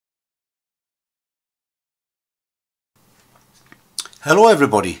Hello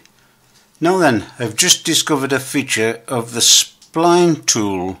everybody. Now then, I've just discovered a feature of the spline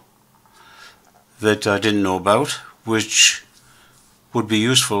tool that I didn't know about, which would be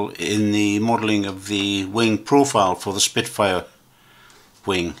useful in the modelling of the wing profile for the Spitfire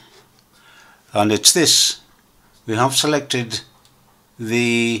wing. And it's this. We have selected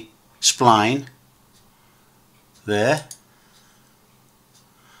the spline there,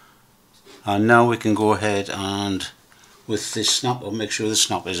 and now we can go ahead and with this snap, or make sure the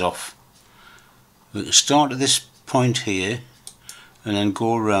snap is off. We can start at this point here and then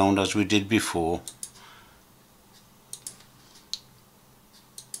go around as we did before.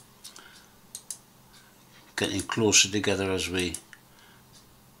 Getting closer together as the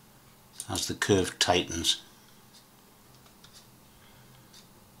curve tightens,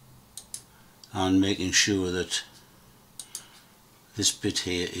 and making sure that this bit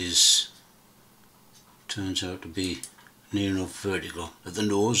here turns out to be near enough vertical at the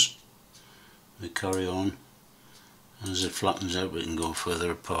nose. We carry on, and as it flattens out we can go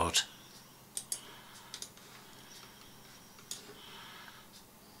further apart.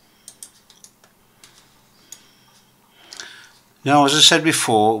 Now, as I said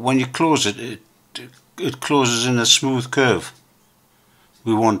before, when you close it, it closes in a smooth curve.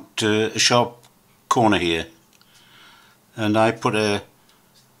 We want a sharp corner here, and I put a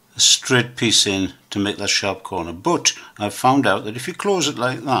straight piece in to make that sharp corner, but I've found out that if you close it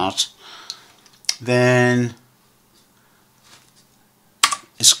like that, then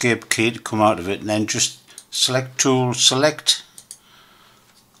escape key to come out of it, and then just select tool, select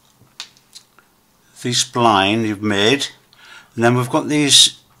the spline you've made, and then we've got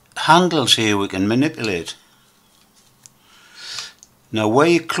these handles here we can manipulate. Now where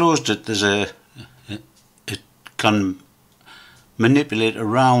you closed it, it can manipulate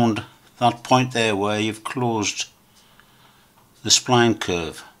around that point there where you've closed the spline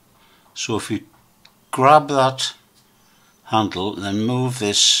curve. So if you grab that handle and then move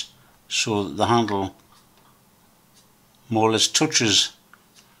this so that the handle more or less touches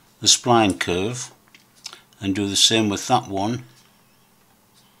the spline curve, and do the same with that one,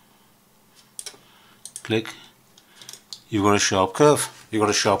 click, you've got a sharp curve, you've got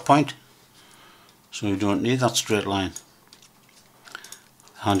a sharp point, so you don't need that straight line.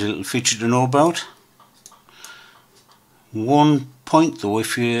 Handy little feature to know about. One point though,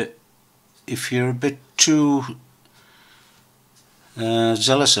 if you're a bit too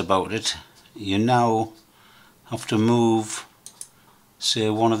zealous about it, you now have to move, say,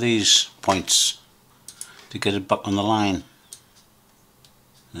 one of these points to get it back on the line.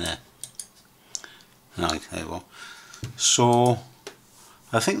 There. Right, there you go. So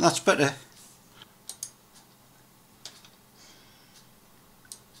I think that's better.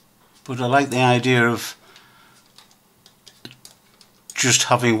 But I like the idea of just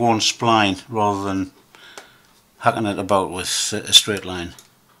having one spline rather than hacking it about with a straight line.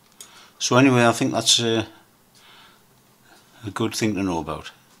 So anyway, I think that's a good thing to know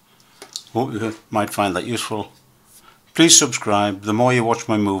about. Hope you might find that useful. Please subscribe. The more you watch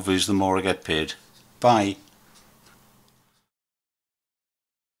my movies, the more I get paid. Bye.